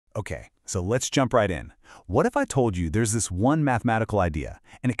Okay, so let's jump right in. What if I told you there's this one mathematical idea,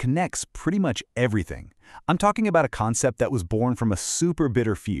 and it connects pretty much everything? I'm talking about a concept that was born from a super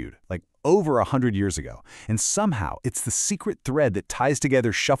bitter feud, like over 100 years ago, and somehow it's the secret thread that ties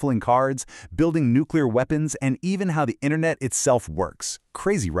together shuffling cards, building nuclear weapons, and even how the internet itself works.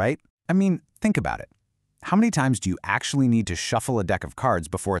 Crazy, right? I mean, think about it. How many times do you actually need to shuffle a deck of cards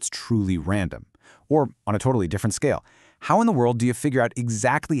before it's truly random? Or, on a totally different scale, how in the world do you figure out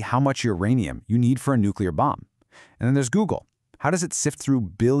exactly how much uranium you need for a nuclear bomb? And then there's Google. How does it sift through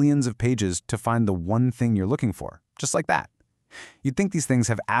billions of pages to find the one thing you're looking for? Just like that. You'd think these things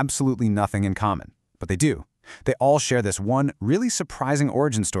have absolutely nothing in common, but they do. They all share this one really surprising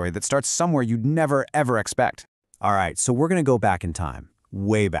origin story that starts somewhere you'd never, ever expect. All right, so we're going to go back in time,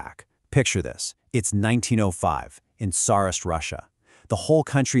 way back. Picture this. It's 1905 in Tsarist Russia. The whole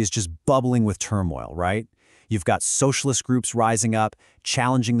country is just bubbling with turmoil, right? You've got socialist groups rising up,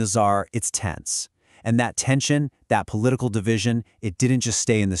 challenging the Tsar. It's tense. And that tension, that political division, it didn't just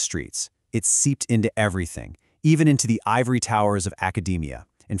stay in the streets. It seeped into everything, even into the ivory towers of academia.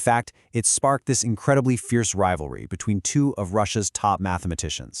 In fact, it sparked this incredibly fierce rivalry between two of Russia's top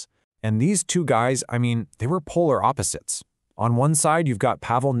mathematicians. And these two guys, I mean, they were polar opposites. On one side, you've got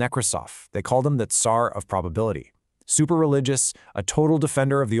Pavel Nekrasov. They called him the Tsar of probability. Super religious, a total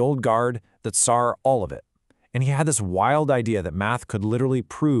defender of the old guard, the Tsar, all of it. And he had this wild idea that math could literally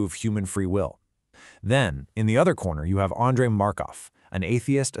prove human free will. Then, in the other corner, you have Andrei Markov, an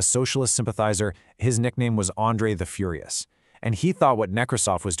atheist, a socialist sympathizer. His nickname was Andrei the Furious. And he thought what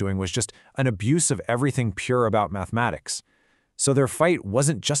Nekrasov was doing was just an abuse of everything pure about mathematics. So their fight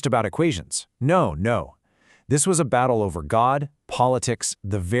wasn't just about equations. No. This was a battle over God, politics,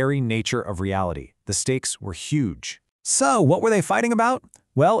 the very nature of reality. The stakes were huge. So, what were they fighting about?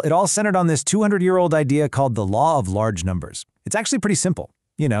 Well, it all centered on this 200-year-old idea called the law of large numbers. It's actually pretty simple.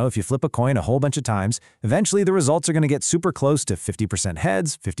 You know, if you flip a coin a whole bunch of times, eventually the results are going to get super close to 50%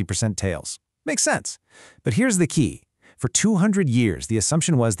 heads, 50% tails. Makes sense. But here's the key. For 200 years, the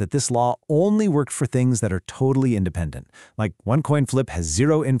assumption was that this law only worked for things that are totally independent, like one coin flip has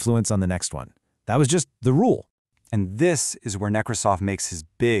zero influence on the next one. That was just the rule. And this is where Nekrasov makes his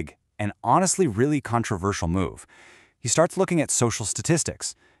big and honestly really controversial move. He starts looking at social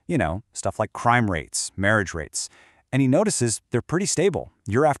statistics, you know, stuff like crime rates, marriage rates, and he notices they're pretty stable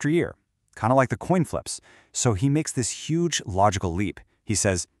year after year, kind of like the coin flips. So he makes this huge logical leap. He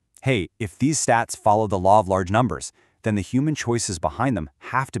says, hey, if these stats follow the law of large numbers, then the human choices behind them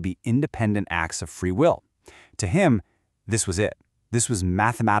have to be independent acts of free will. To him, this was it. This was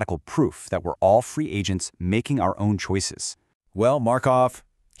mathematical proof that we're all free agents making our own choices. Well, Markov,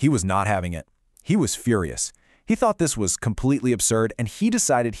 he was not having it. He was furious. He thought this was completely absurd, and he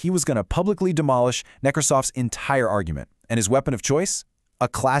decided he was going to publicly demolish Nekrasov's entire argument. And his weapon of choice? A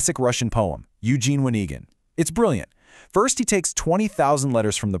classic Russian poem, Eugene Onegin. It's brilliant. First, he takes 20,000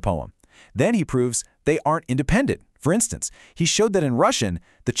 letters from the poem. Then he proves they aren't independent. For instance, he showed that in Russian,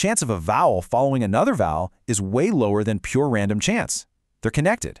 the chance of a vowel following another vowel is way lower than pure random chance. They're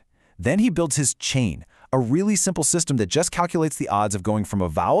connected. Then he builds his chain, a really simple system that just calculates the odds of going from a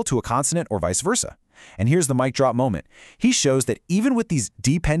vowel to a consonant or vice versa. And here's the mic drop moment. He shows that even with these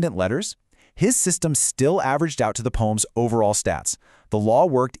dependent letters, his system still averaged out to the poem's overall stats. The law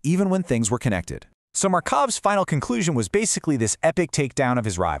worked even when things were connected. So Markov's final conclusion was basically this epic takedown of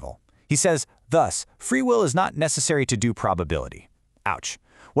his rival. He says, thus, free will is not necessary to do probability. Ouch.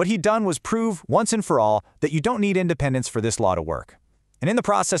 What he'd done was prove, once and for all, that you don't need independence for this law to work. And in the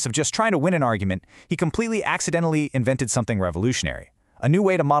process of just trying to win an argument, he completely accidentally invented something revolutionary. A new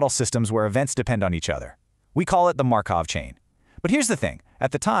way to model systems where events depend on each other. We call it the Markov chain. But here's the thing.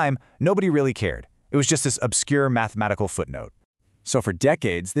 At the time, nobody really cared. It was just this obscure mathematical footnote. So for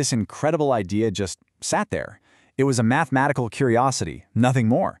decades, this incredible idea just sat there. It was a mathematical curiosity, nothing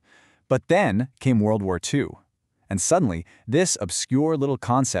more. But then came World War II. And suddenly, this obscure little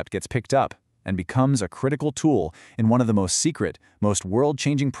concept gets picked up and becomes a critical tool in one of the most secret, most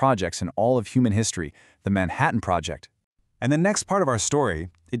world-changing projects in all of human history, the Manhattan Project. And the next part of our story,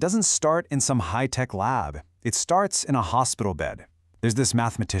 it doesn't start in some high-tech lab. It starts in a hospital bed. There's this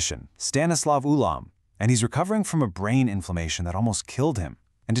mathematician, Stanislav Ulam, and he's recovering from a brain inflammation that almost killed him.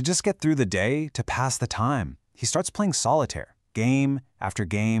 And to just get through the day, to pass the time, he starts playing solitaire, game after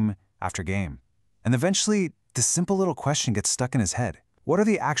game after game. And eventually, this simple little question gets stuck in his head. What are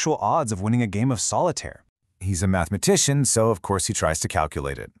the actual odds of winning a game of solitaire? He's a mathematician, so of course he tries to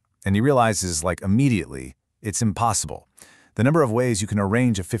calculate it. And he realizes, like immediately, it's impossible. The number of ways you can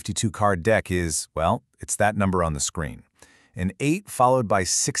arrange a 52-card deck is, well, it's that number on the screen. An 8 followed by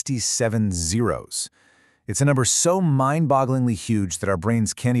 67 zeros. It's a number so mind-bogglingly huge that our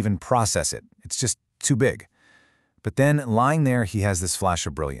brains can't even process it. It's just too big. But then, lying there, he has this flash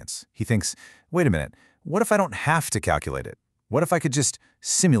of brilliance. He thinks, wait a minute, what if I don't have to calculate it? What if I could just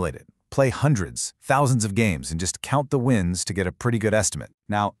simulate it, play hundreds, thousands of games, and just count the wins to get a pretty good estimate?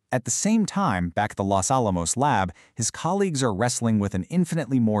 Now, at the same time, back at the Los Alamos lab, his colleagues are wrestling with an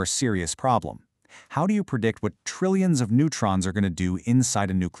infinitely more serious problem. How do you predict what trillions of neutrons are going to do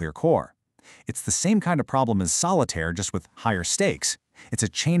inside a nuclear core? It's the same kind of problem as solitaire, just with higher stakes. It's a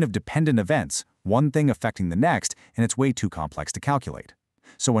chain of dependent events, one thing affecting the next, and it's way too complex to calculate.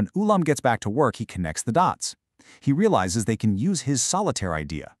 So when Ulam gets back to work, he connects the dots. He realizes they can use his solitaire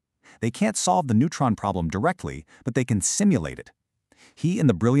idea. They can't solve the neutron problem directly, but they can simulate it. He and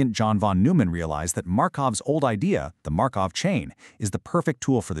the brilliant John von Neumann realize that Markov's old idea, the Markov chain, is the perfect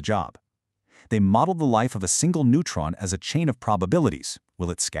tool for the job. They modeled the life of a single neutron as a chain of probabilities. Will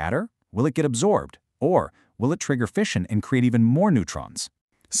it scatter? Will it get absorbed? Or will it trigger fission and create even more neutrons?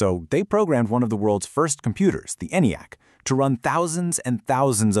 So they programmed one of the world's first computers, the ENIAC, to run thousands and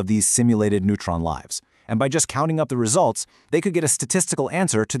thousands of these simulated neutron lives. And by just counting up the results, they could get a statistical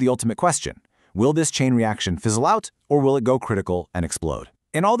answer to the ultimate question. Will this chain reaction fizzle out, or will it go critical and explode?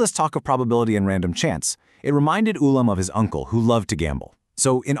 In all this talk of probability and random chance, it reminded Ulam of his uncle, who loved to gamble.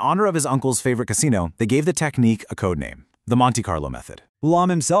 So in honor of his uncle's favorite casino, they gave the technique a code name, the Monte Carlo method.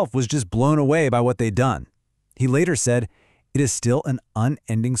 Ulam himself was just blown away by what they'd done. He later said, "It is still an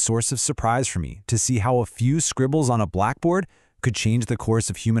unending source of surprise for me to see how a few scribbles on a blackboard could change the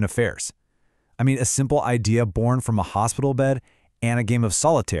course of human affairs." I mean, a simple idea born from a hospital bed and a game of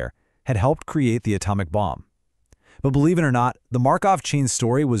solitaire had helped create the atomic bomb. But believe it or not, the Markov chain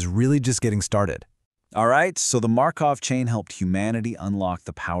story was really just getting started. All right, so the Markov chain helped humanity unlock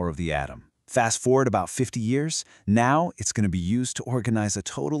the power of the atom. Fast forward about 50 years, now it's going to be used to organize a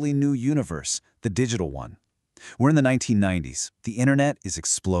totally new universe, the digital one. We're in the 1990s. The internet is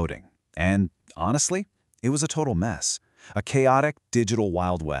exploding. And honestly, it was a total mess. A chaotic digital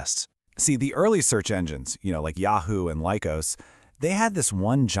Wild West. See, the early search engines, like Yahoo and Lycos, they had this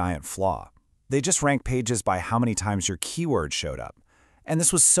one giant flaw. They just ranked pages by how many times your keyword showed up. And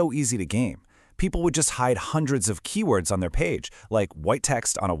this was so easy to game. People would just hide hundreds of keywords on their page, like white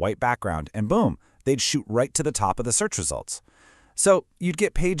text on a white background, and boom, they'd shoot right to the top of the search results. So you'd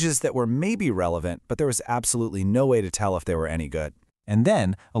get pages that were maybe relevant, but there was absolutely no way to tell if they were any good. And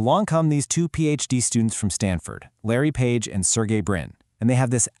then along come these two PhD students from Stanford, Larry Page and Sergey Brin, and they have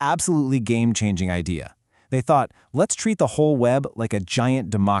this absolutely game-changing idea. They thought, let's treat the whole web like a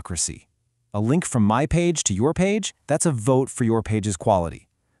giant democracy. A link from my page to your page, that's a vote for your page's quality.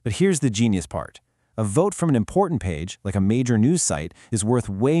 But here's the genius part. A vote from an important page, like a major news site, is worth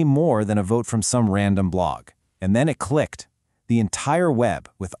way more than a vote from some random blog. And then it clicked. The entire web,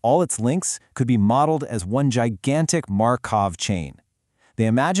 with all its links, could be modeled as one gigantic Markov chain. They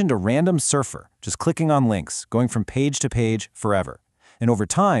imagined a random surfer just clicking on links, going from page to page forever. And over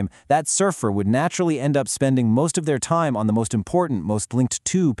time, that surfer would naturally end up spending most of their time on the most important, most linked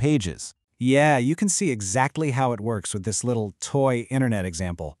to pages. Yeah, you can see exactly how it works with this little toy internet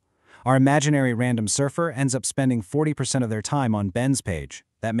example. Our imaginary random surfer ends up spending 40% of their time on Ben's page.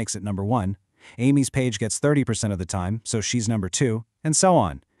 That makes it number 1. Amy's page gets 30% of the time, so she's number 2, and so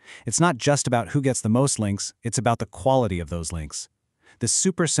on. It's not just about who gets the most links, it's about the quality of those links. This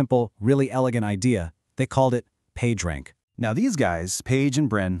super simple, really elegant idea, they called it PageRank. Now these guys, Page and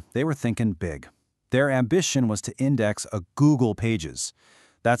Brin, they were thinking big. Their ambition was to index a Google Pages.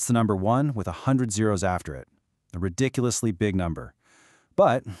 That's the number 1 with 100 zeros after it. A ridiculously big number.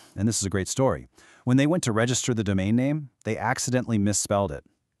 But, and this is a great story, when they went to register the domain name, they accidentally misspelled it.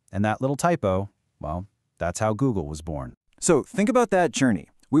 And that little typo, well, that's how Google was born. So think about that journey.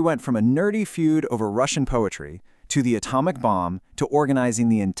 We went from a nerdy feud over Russian poetry to the atomic bomb to organizing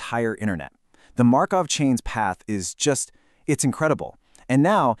the entire internet. The Markov chain's path is just, it's incredible. And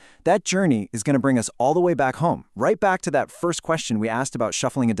now, that journey is going to bring us all the way back home, right back to that first question we asked about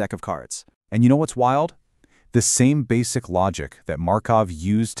shuffling a deck of cards. And you know what's wild? The same basic logic that Markov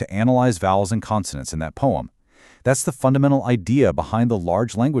used to analyze vowels and consonants in that poem. That's the fundamental idea behind the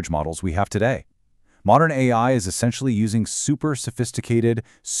large language models we have today. Modern AI is essentially using super sophisticated,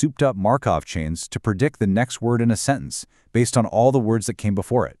 souped-up Markov chains to predict the next word in a sentence based on all the words that came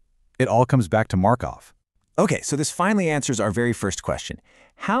before it. It all comes back to Markov. Okay, so this finally answers our very first question.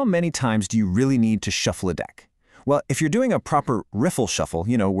 How many times do you really need to shuffle a deck? Well, if you're doing a proper riffle shuffle,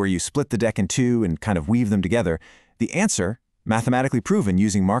 where you split the deck in two and kind of weave them together, the answer, mathematically proven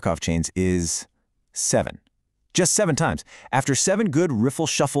using Markov chains, is 7. Just 7 times. After 7 good riffle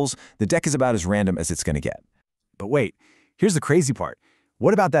shuffles, the deck is about as random as it's going to get. But wait, here's the crazy part.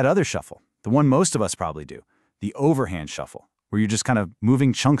 What about that other shuffle? The one most of us probably do, the overhand shuffle, where you're just kind of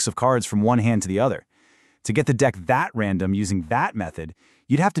moving chunks of cards from one hand to the other. To get the deck that random using that method,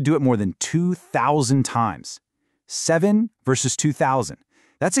 you'd have to do it more than 2,000 times. 7 versus 2,000.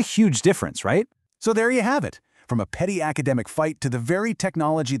 That's a huge difference, right? So there you have it. From a petty academic fight to the very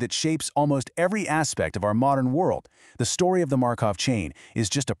technology that shapes almost every aspect of our modern world, the story of the Markov chain is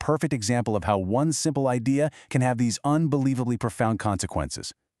just a perfect example of how one simple idea can have these unbelievably profound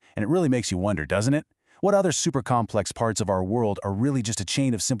consequences. And it really makes you wonder, doesn't it? What other super complex parts of our world are really just a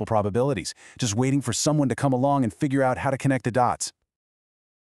chain of simple probabilities, just waiting for someone to come along and figure out how to connect the dots?